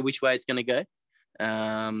 I don't know which way it's going to go.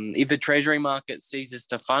 If the treasury market ceases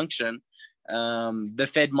to function, the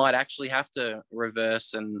Fed might actually have to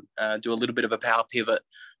reverse and do a little bit of a power pivot,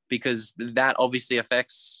 because that obviously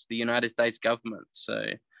affects the United States government. So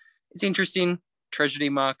it's interesting.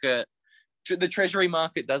 The treasury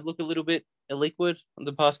market does look a little bit illiquid in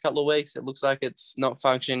the past couple of weeks. It looks like it's not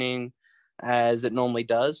functioning as it normally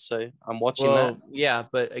does. So I'm watching that. Yeah,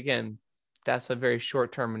 but again, that's a very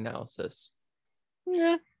short-term analysis.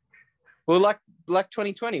 Yeah. Well, like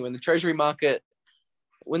 2020, when the treasury market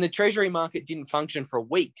didn't function for a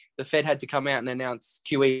week, the Fed had to come out and announce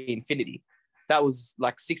QE infinity. That was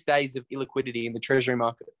like 6 days of illiquidity in the treasury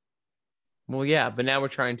market. Well, yeah, but now we're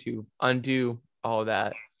trying to undo all of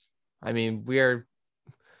that. I mean,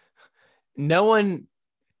 no one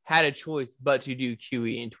had a choice but to do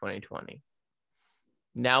QE in 2020.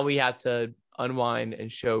 Now we have to unwind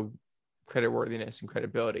and show creditworthiness and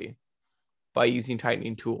credibility by using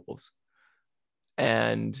tightening tools.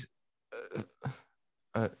 And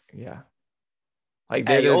yeah, like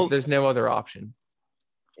there's no other option.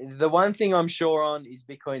 The one thing I'm sure on is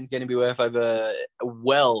Bitcoin's going to be worth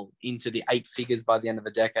well into the 8 figures by the end of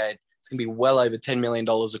the decade. It's going to be well over $10 million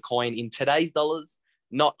a coin in today's dollars,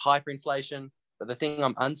 not hyperinflation. But the thing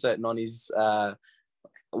I'm uncertain on is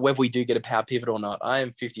whether we do get a power pivot or not. I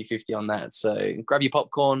am 50-50 on that. So grab your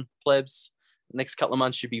popcorn, plebs. The next couple of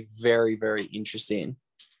months should be very, very interesting.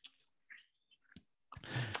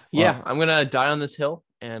 Yeah, I'm going to die on this hill,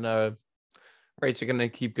 and rates are going to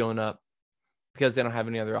keep going up because they don't have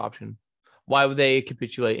any other option. Why would they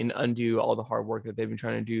capitulate and undo all the hard work that they've been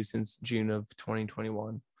trying to do since June of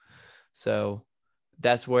 2021? So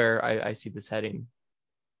that's where I see this heading.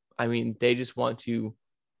 I mean, they just want to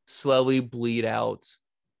slowly bleed out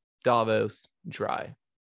Davos dry,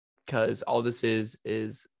 because all this is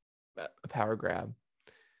a power grab.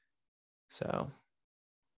 So,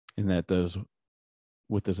 and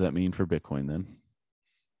what does that mean for Bitcoin then?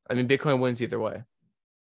 I mean, Bitcoin wins either way,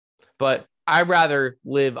 but I'd rather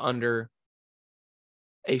live under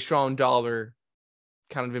a strong dollar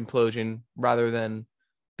kind of implosion rather than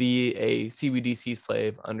be a CBDC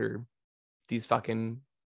slave under these fucking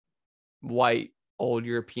white old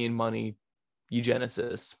European money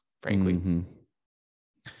eugenicists, frankly.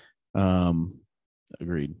 Mm-hmm.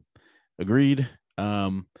 Agreed.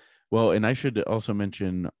 Well, and I should also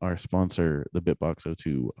mention our sponsor, the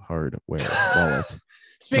BitBox02 hardware wallet.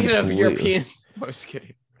 Speaking of Europeans, I was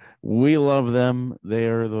kidding. We love them.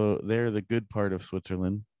 They're the good part of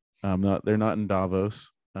Switzerland. They're not in Davos.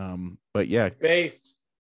 But yeah, based.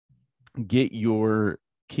 Get your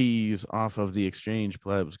keys off of the exchange,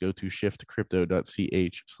 plebs. Go to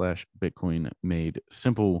shiftcrypto.ch/Bitcoin made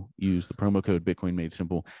simple. Use the promo code Bitcoin made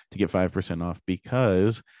simple to get 5% off,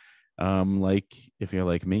 because like if you're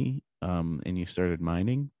like me and you started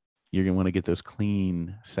mining, you're gonna want to get those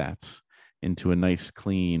clean sats into a nice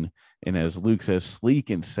clean, and as Luke says, sleek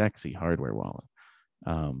and sexy hardware wallet.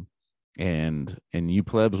 And you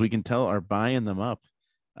plebs, we can tell, are buying them up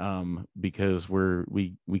because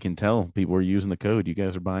we can tell people are using the code. You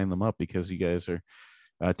guys are buying them up because you guys are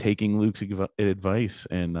taking Luke's advice,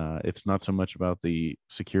 and it's not so much about the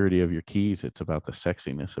security of your keys, it's about the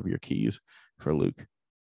sexiness of your keys for Luke.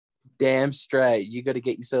 Damn straight. You got to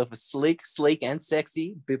get yourself a sleek and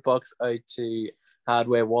sexy BitBox02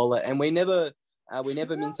 hardware wallet. And we never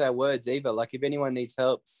mince our words either. Like, if anyone needs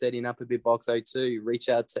help setting up a BitBox02, reach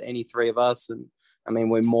out to any three of us. And I mean,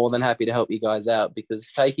 we're more than happy to help you guys out, because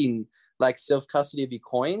taking like self-custody of your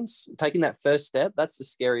coins, taking that first step, that's the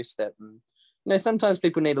scariest step. And sometimes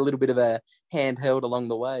people need a little bit of a handheld along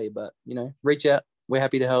the way, but, reach out. We're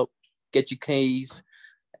happy to help. Get your keys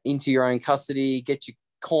into your own custody, get your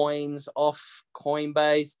coins off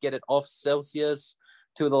Coinbase, get it off Celsius.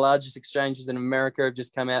 Two of the largest exchanges in America have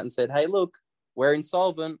just come out and said, hey, look, we're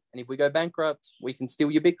insolvent, and if we go bankrupt, we can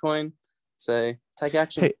steal your Bitcoin. So take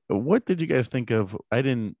action. Hey, what did you guys think of? I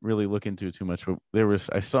didn't really look into it too much, but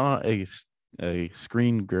I saw a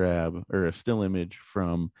screen grab or a still image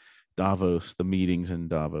from Davos, the meetings in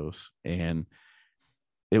Davos, and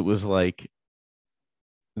it was like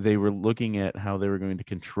they were looking at how they were going to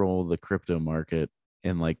control the crypto market,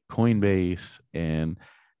 and like Coinbase and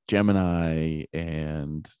Gemini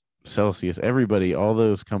and Celsius, everybody, all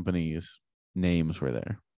those companies' names were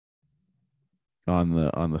there on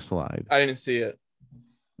the slide. I didn't see it.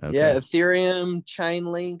 Okay. Yeah, Ethereum,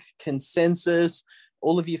 Chainlink, Consensus,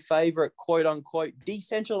 all of your favorite quote unquote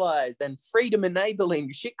decentralized and freedom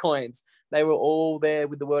enabling shitcoins. They were all there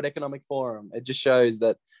with the World Economic Forum. It just shows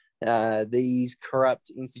that these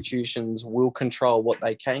corrupt institutions will control what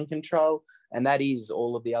they can control, and that is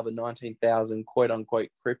all of the other 19,000 quote unquote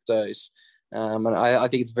cryptos. And I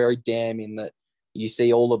think it's very damning that you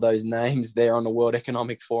see all of those names there on the World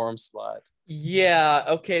Economic Forum slide. Yeah.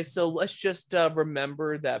 Okay. So let's just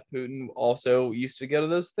remember that Putin also used to go to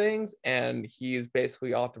those things, and he's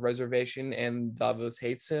basically off the reservation, and Davos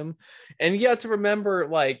hates him. And you have to remember,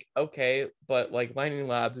 like, okay, but like Lightning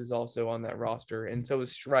Labs is also on that roster, and so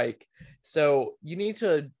is Strike. So you need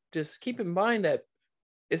to just keep in mind that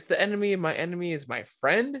it's the enemy, and my enemy is my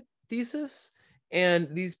friend thesis. And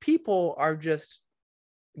these people are just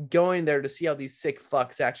going there to see how these sick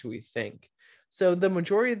fucks actually think. So the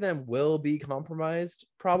majority of them will be compromised,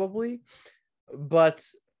 probably, but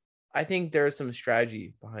I think there's some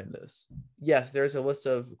strategy behind this. Yes, there's a list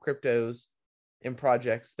of cryptos and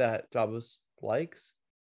projects that Davos likes,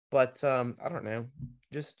 but I don't know.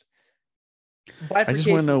 Just I just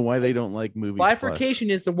want to know why they don't like movies. Bifurcation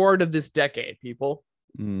is the word of this decade, people.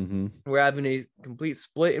 Mm-hmm. We're having a complete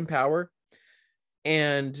split in power,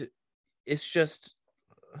 and it's just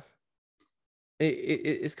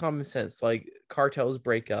it's common sense. Like, cartels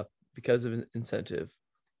break up because of an incentive.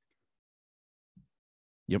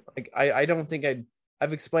 Yep. Like, I don't think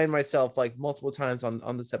I've explained myself like multiple times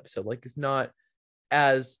on this episode. Like, it's not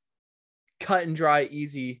as cut and dry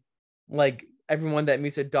easy. Like, everyone that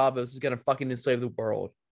meets at Davos is gonna fucking enslave the world.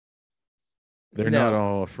 They're not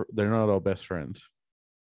all best friends.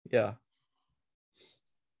 Yeah.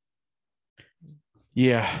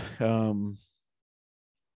 Yeah.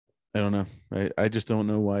 I don't know. I just don't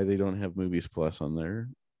know why they don't have Movies Plus on their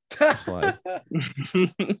slide.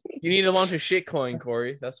 You need to launch a shitcoin,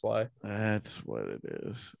 Corey. That's why. That's what it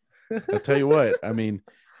is. I'll tell you what. I mean,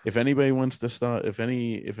 if anybody wants to stop, if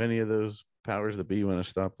any of those powers that be want to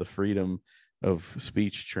stop the freedom of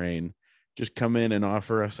speech train, just come in and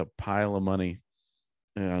offer us a pile of money,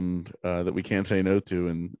 and that we can't say no to,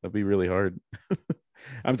 and that'd be really hard.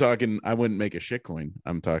 I'm talking, I wouldn't make a shitcoin.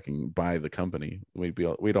 I'm talking buy the company.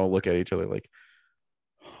 We'd all look at each other like,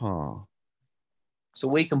 huh. So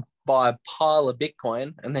we can buy a pile of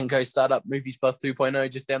Bitcoin and then go start up Movies Plus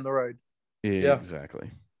 2.0 just down the road. Exactly.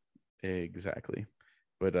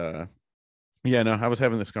 But yeah, no, I was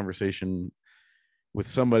having this conversation with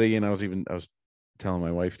somebody, and I was telling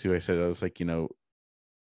my wife too. I was like, I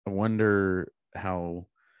wonder how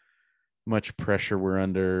much pressure we're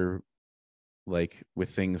under, like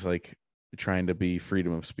with things like trying to be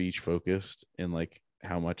freedom of speech focused, and like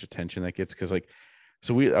how much attention that gets. Cause like,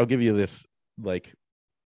 I'll give you this, like,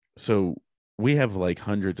 so we have like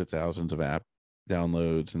hundreds of thousands of app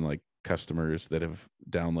downloads and like customers that have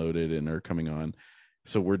downloaded and are coming on.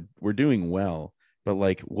 So we're doing well, but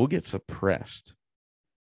like we'll get suppressed.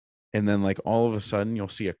 And then like all of a sudden you'll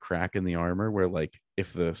see a crack in the armor where like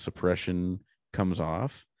if the suppression comes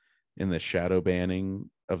off and the shadow banning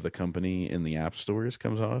of the company in the app stores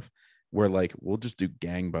comes off, where like we'll just do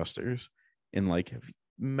gangbusters and like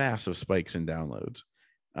massive spikes in downloads.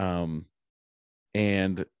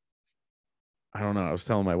 And I don't know, I was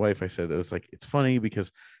telling my wife, I said, it was like, it's funny because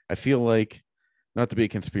I feel like, not to be a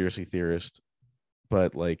conspiracy theorist,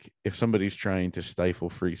 but like if somebody's trying to stifle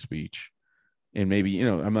free speech, and maybe,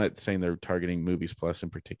 I'm not saying they're targeting Movies Plus in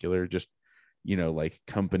particular, just, like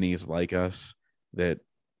companies like us that,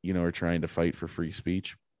 are trying to fight for free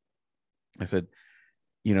speech. I said,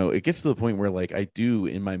 it gets to the point where like I do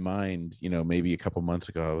in my mind, maybe a couple months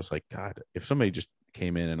ago, I was like, God, if somebody just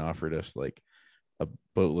came in and offered us like a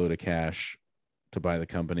boatload of cash to buy the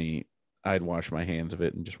company, I'd wash my hands of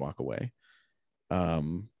it and just walk away. I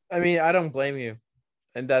mean, I don't blame you.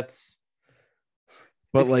 And that's,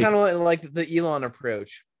 but it's like kind of like the Elon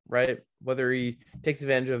approach. right? Whether he takes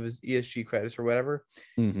advantage of his ESG credits or whatever.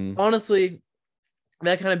 Mm-hmm. Honestly,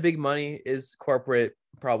 that kind of big money is corporate,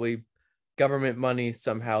 probably government money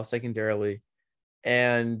somehow secondarily.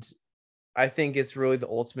 And I think it's really the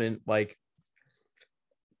ultimate like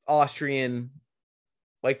Austrian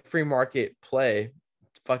like free market play.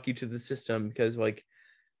 Fuck you to the system, because like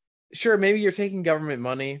sure, maybe you're taking government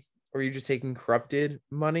money or you're just taking corrupted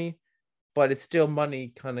money, but it's still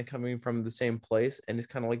money kind of coming from the same place, and it's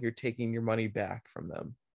kind of like you're taking your money back from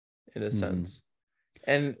them in a sense.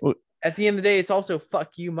 And at the end of the day, it's also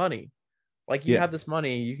fuck you money. Like you have this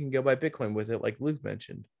money, you can go buy Bitcoin with it, like Luke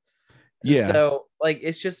mentioned. Yeah. So like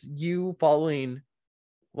it's just you following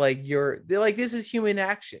like they're like, this is human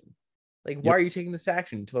action. Like, why are you taking this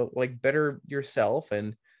action? To like better yourself,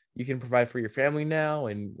 and you can provide for your family now,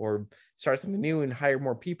 and or start something new and hire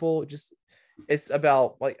more people. Just it's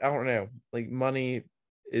about like, I don't know, like money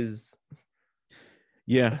is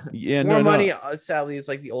more money. Sadly, is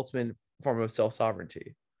like the ultimate form of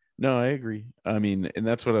self-sovereignty. No, I agree. I mean, and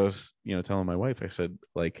that's what I was, telling my wife. I said,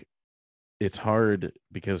 like, it's hard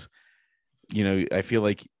because, I feel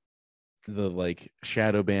like the like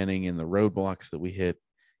shadow banning and the roadblocks that we hit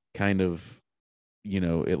kind of,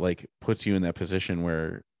 it like puts you in that position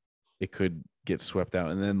where it could get swept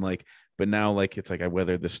out. And then like, but now like, it's like I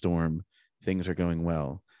weathered the storm. Things are going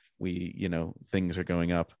well. Things are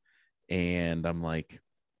going up. And I'm like,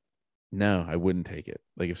 no, I wouldn't take it.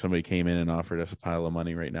 Like if somebody came in and offered us a pile of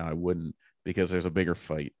money right now, I wouldn't, because there's a bigger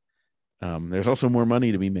fight. There's also more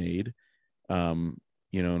money to be made. And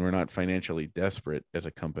we're not financially desperate as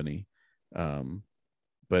a company. Yeah,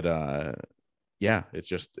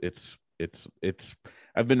 it's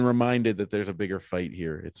I've been reminded that there's a bigger fight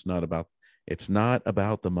here. It's not about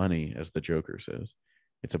the money, as the Joker says.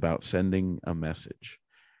 It's about sending a message.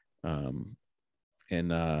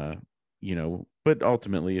 But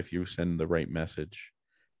ultimately, if you send the right message,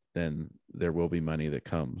 then there will be money that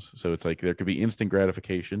comes. So it's like there could be instant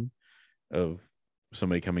gratification of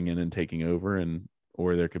somebody coming in and taking over,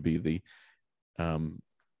 or there could be the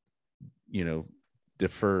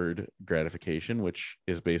deferred gratification, which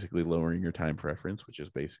is basically lowering your time preference, which is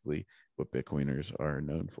basically what Bitcoiners are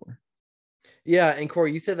known for. Yeah, and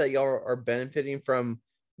Corey, you said that y'all are benefiting from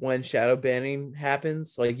when shadow banning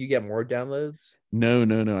happens, like you get more downloads.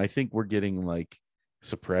 No. I think we're getting like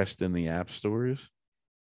suppressed in the app stores,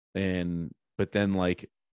 but then like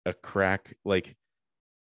a crack, like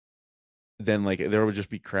then like there will just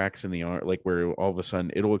be cracks in the art, like where all of a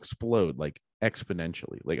sudden it'll explode like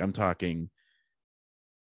exponentially. Like I'm talking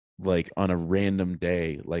like on a random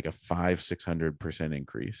day, like a 500-600%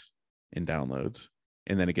 increase in downloads,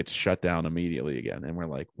 and then it gets shut down immediately again. And we're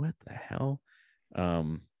like, what the hell?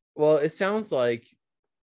 Well, it sounds like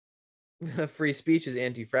free speech is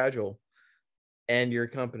anti-fragile, and your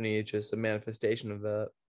company is just a manifestation of that.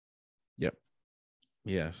 Yep.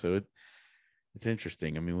 Yeah. So it's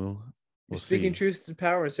interesting. I mean, we'll speaking see. Truth to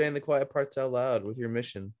power and saying the quiet parts out loud with your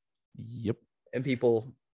mission. Yep. And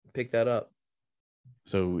people pick that up.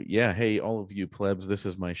 So yeah, hey, all of you plebs, this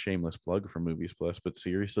is my shameless plug for Movies Plus, but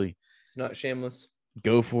seriously, it's not shameless.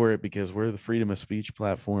 Go for it, because we're the freedom of speech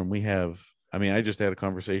platform. I just had a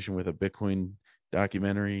conversation with a Bitcoin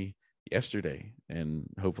documentary yesterday, and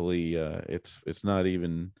hopefully it's not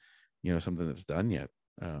even something that's done yet,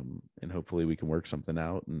 and hopefully we can work something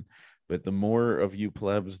out. But the more of you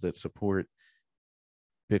plebs that support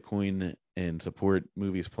Bitcoin and support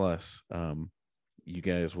Movies Plus, you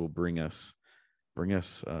guys will bring us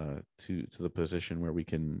to the position where we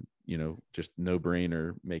can just no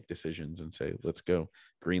brainer make decisions and say, let's go,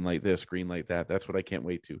 green light this, green light that. That's what I can't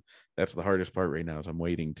wait to. That's the hardest part right now, is I'm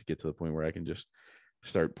waiting to get to the point where I can just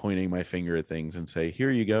start pointing my finger at things and say, here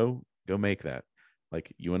you go make that.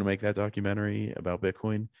 Like, you want to make that documentary about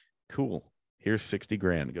Bitcoin? Cool, here's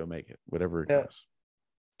 $60,000, go make it, whatever it costs.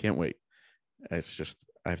 Can't wait. It's just,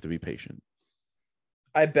 I have to be patient.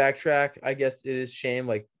 I backtrack. I guess it is shame.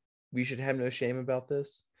 Like, we should have no shame about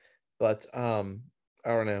this, but I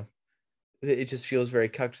don't know. It just feels very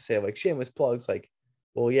cucked to say like shameless plugs. Like,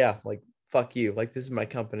 well, yeah, like fuck you. Like, this is my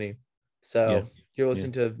company, so you're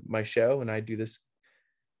listening to my show, and I do this.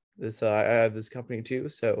 I have this company too,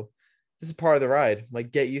 so this is part of the ride.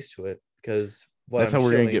 Like, get used to it, because that's how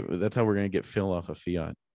we're gonna get Phil off of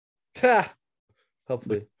fiat.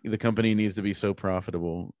 Hopefully, the company needs to be so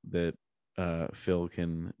profitable that Phil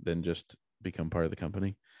can then just become part of the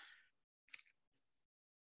company.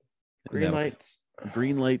 Green lights.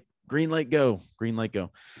 Green light, go. Green light,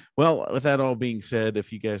 go. Well, with that all being said,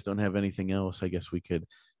 if you guys don't have anything else, I guess we could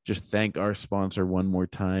just thank our sponsor one more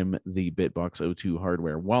time, the BitBox O2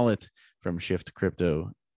 hardware wallet from Shift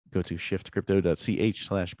Crypto. Go to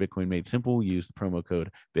shiftcrypto.ch/Bitcoin Made Simple. Use the promo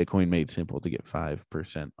code Bitcoin Made Simple to get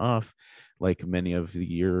 5% off, like many of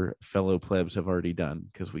your fellow plebs have already done,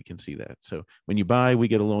 because we can see that. So when you buy, we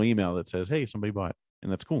get a little email that says, hey, somebody bought,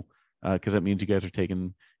 and that's cool, because that means you guys are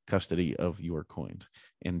taking custody of your coins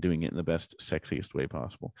and doing it in the best, sexiest way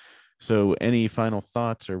possible. So any final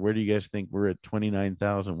thoughts, or where do you guys think we're at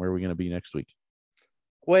 29,000? Where are we going to be next week?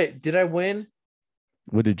 Wait, did I win?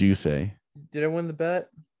 What did you say? Did I win the bet?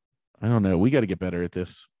 I don't know. We got to get better at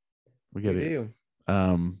this. We got to.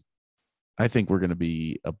 I think we're going to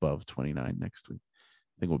be above 29 next week.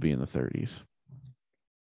 I think we'll be in the 30s.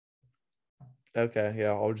 Okay,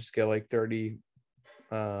 yeah, I'll just get like 30.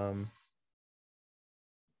 30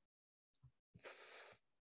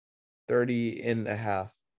 and a half.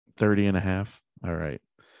 30 and a half. All right.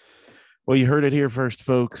 Well, you heard it here first,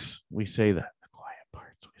 folks. We say the quiet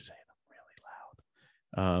parts. We say them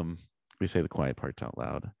really loud. We say the quiet parts out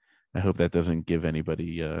loud. I hope that doesn't give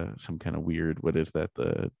anybody some kind of weird. What is that?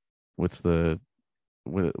 The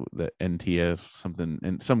NTS something,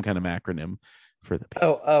 and some kind of acronym for the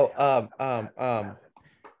people. When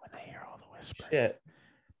they hear all the whispering, shit,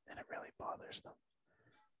 then it really bothers them,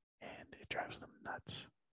 and it drives them nuts,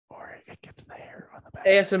 or it gets the hair on the back.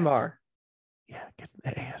 ASMR. Yeah,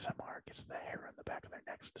 the ASMR gets the hair on the back of their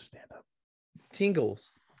necks to stand up.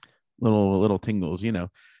 Tingles. Little tingles, you know.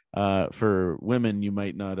 For women, you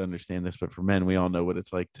might not understand this, but for men, we all know what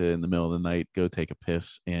it's like to, in the middle of the night, go take a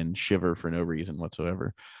piss and shiver for no reason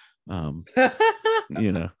whatsoever. You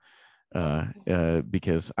know,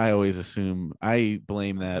 because I always assume, I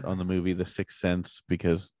blame that on the movie The Sixth Sense,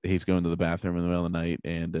 because he's going to the bathroom in the middle of the night,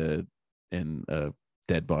 and a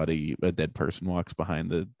dead person walks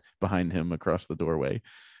behind him across the doorway.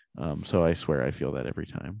 So I swear I feel that every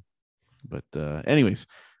time. But anyways.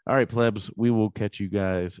 All right, plebs, we will catch you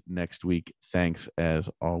guys next week. Thanks as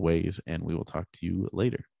always, and we will talk to you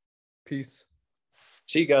later. Peace.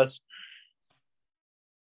 See you guys.